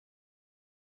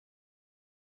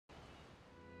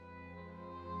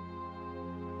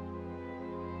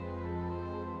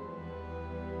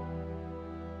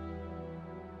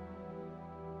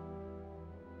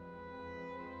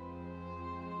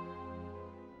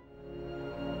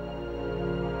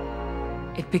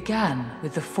It began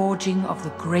with the forging of the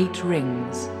Great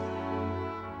Rings.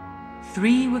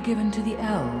 3 were given to the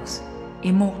elves,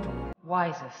 immortal,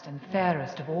 wisest and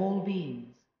fairest of all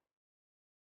beings.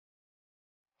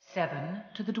 7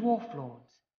 to the dwarf lords,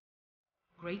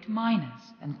 great miners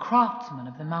and craftsmen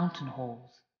of the mountain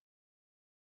halls.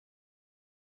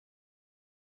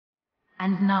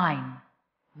 And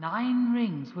 9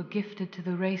 rings were gifted to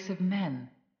the race of men,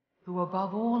 who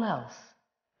above all else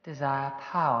desire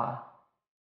power.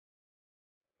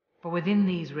 For within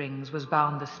these rings was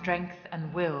bound the strength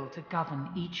and will to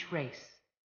govern each race.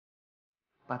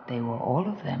 But they were all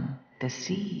of them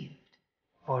deceived,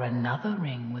 for another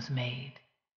ring was made.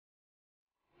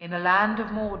 In the land of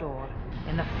Mordor,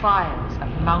 in the fires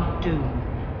of Mount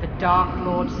Doom, the Dark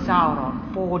Lord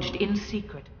Sauron forged in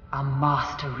secret a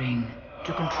master ring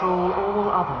to control all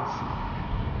others.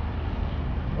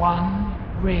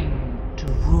 1 ring to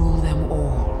rule them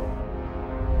all.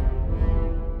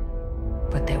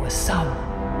 But there were some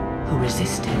who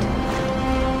resisted.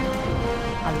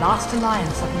 A last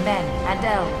alliance of men and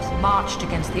elves marched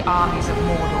against the armies of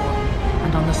Mordor,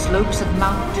 and on the slopes of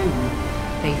Mount Doom,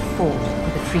 they fought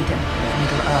for the freedom of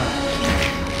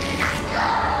Middle-earth.